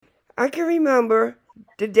I can remember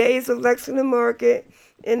the days of Lexington Market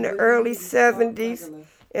in the early 70s.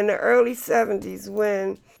 In the early 70s,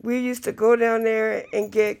 when we used to go down there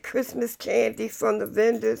and get Christmas candy from the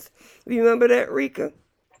vendors. Remember that, Reeka?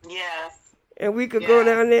 Yes. And we could go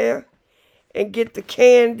down there and get the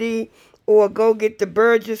candy or go get the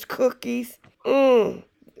Burgess cookies. And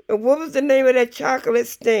what was the name of that chocolate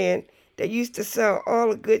stand that used to sell all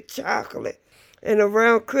the good chocolate? And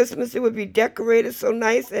around Christmas, it would be decorated so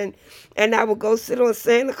nice, and I would go sit on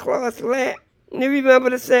Santa Claus' lap. You remember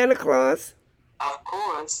the Santa Claus? Of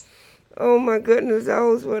course. Oh my goodness,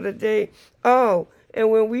 those were the days. Oh, and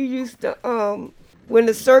when we used to, when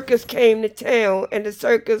the circus came to town, and the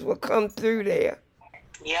circus would come through there.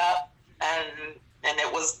 Yep, and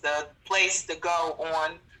it was the place to go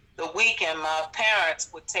on the weekend. My parents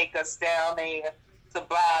would take us down there to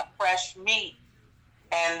buy fresh meat,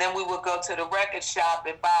 and then we would go to the record shop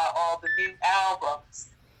and buy all the new albums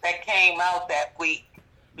that came out that week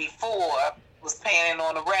before. Was playing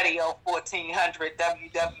on the radio, 1400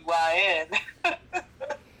 WWIN.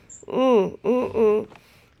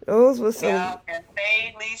 Those were some. Yeah, and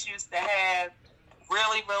Bailey's used to have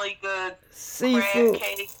really, really good seafood crab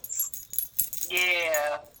cakes.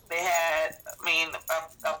 Yeah, they had,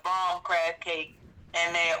 a bomb crab cake.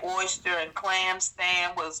 And their oyster and clam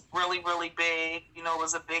stand was really, really big. It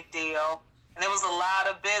was a big deal. And there was a lot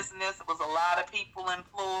of business. There was a lot of people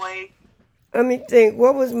employed. Let me think.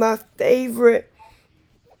 What was my favorite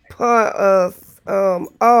part of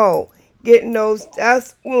getting those?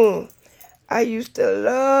 I used to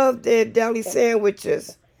love their deli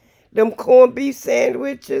sandwiches, them corned beef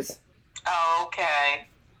sandwiches. Oh, okay.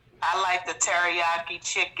 I like the teriyaki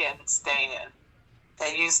chicken stand.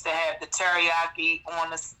 They used to have the teriyaki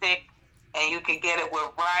on a stick, and you could get it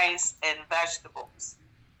with rice and vegetables.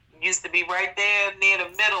 It used to be right there near the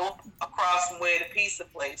middle, across from where the pizza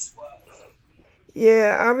place was.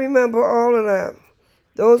 Yeah, I remember all of that.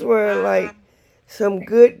 Those were like some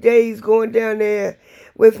good days going down there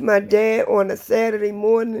with my dad on a Saturday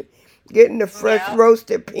morning, getting the fresh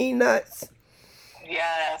roasted peanuts.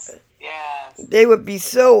 Yes. They would be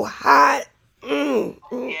so hot and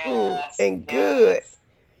good.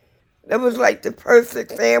 That was like the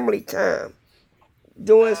perfect family time,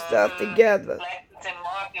 doing stuff together. Lexington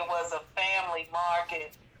Market was a family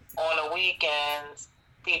market on the weekends.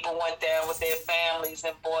 People went down with their families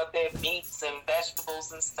and bought their meats and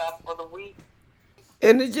vegetables and stuff for the week.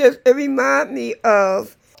 And it reminded me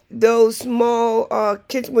of those small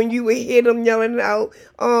kids when you would hear them yelling out,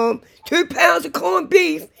 2 pounds of corned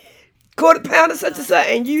beef, quarter pound of such and such,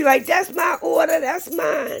 and you like, that's my order, that's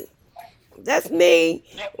mine, that's me,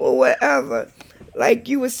 or whatever. Like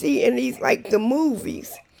you would see in these, like the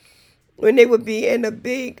movies, when they would be in the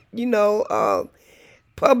big,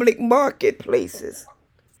 public marketplaces.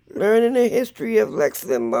 Learning the history of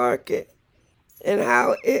Lexington Market and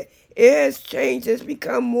how it has changed. It's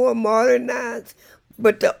become more modernized.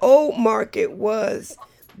 But the old market was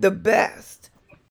the best.